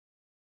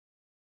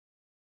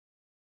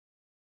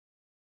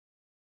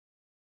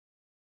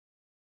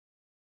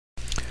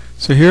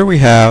So here we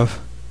have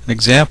an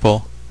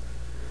example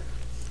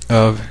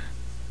of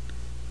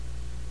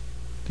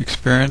the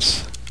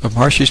experience of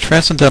Maharshi's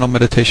Transcendental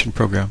Meditation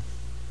program.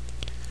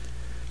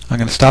 I'm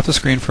going to stop the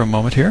screen for a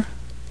moment here.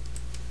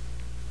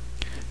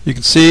 You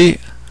can see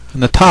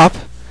on the top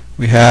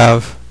we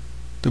have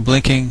the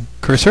blinking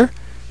cursor.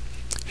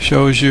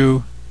 Shows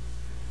you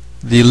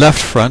the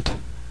left front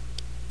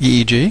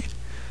EEG.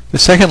 The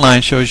second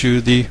line shows you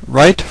the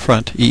right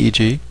front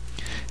EEG.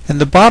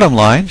 And the bottom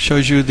line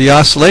shows you the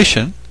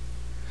oscillation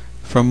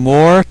from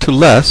more to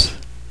less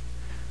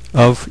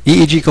of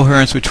EEG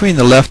coherence between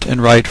the left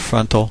and right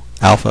frontal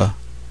alpha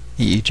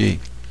EEG.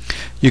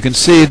 You can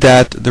see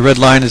that the red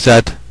line is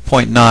at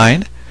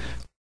 0.9,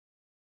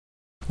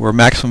 where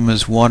maximum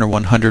is 1 or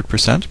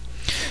 100%.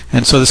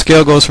 And so the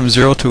scale goes from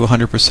 0 to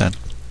 100%.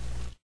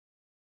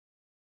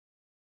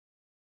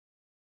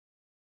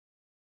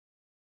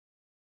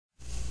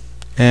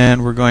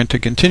 And we're going to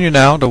continue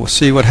now to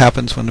see what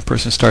happens when the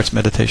person starts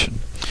meditation.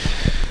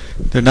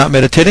 They're not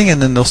meditating,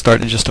 and then they'll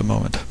start in just a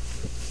moment.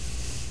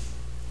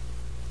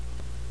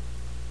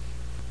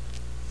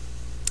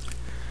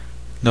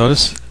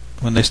 Notice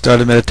when they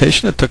started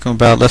meditation, it took them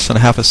about less than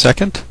half a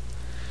second.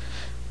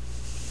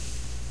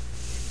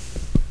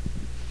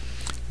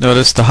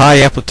 Notice the high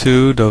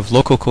amplitude of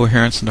local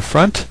coherence in the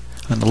front,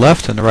 on the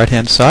left and the right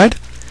hand side.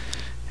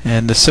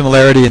 And the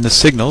similarity in the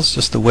signals,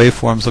 just the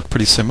waveforms look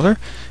pretty similar.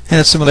 And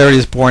the similarity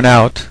is borne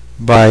out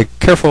by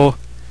careful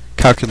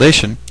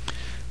calculation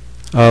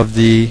of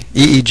the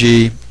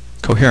EEG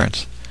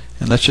coherence.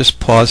 And let's just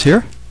pause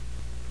here.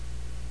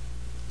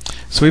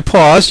 So we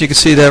paused. You can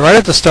see that right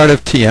at the start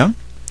of TM,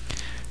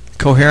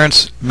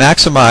 coherence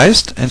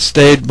maximized and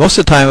stayed most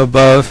of the time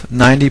above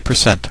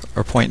 90%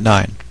 or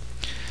 0.9,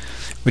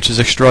 which is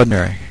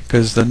extraordinary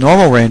because the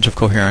normal range of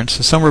coherence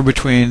is somewhere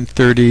between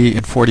 30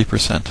 and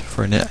 40%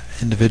 for an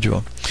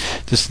individual.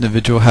 This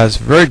individual has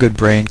very good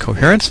brain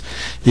coherence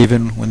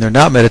even when they're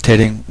not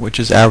meditating, which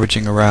is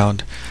averaging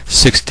around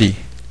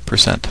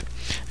 60%.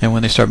 And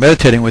when they start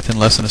meditating, within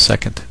less than a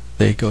second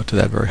they go to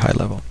that very high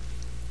level.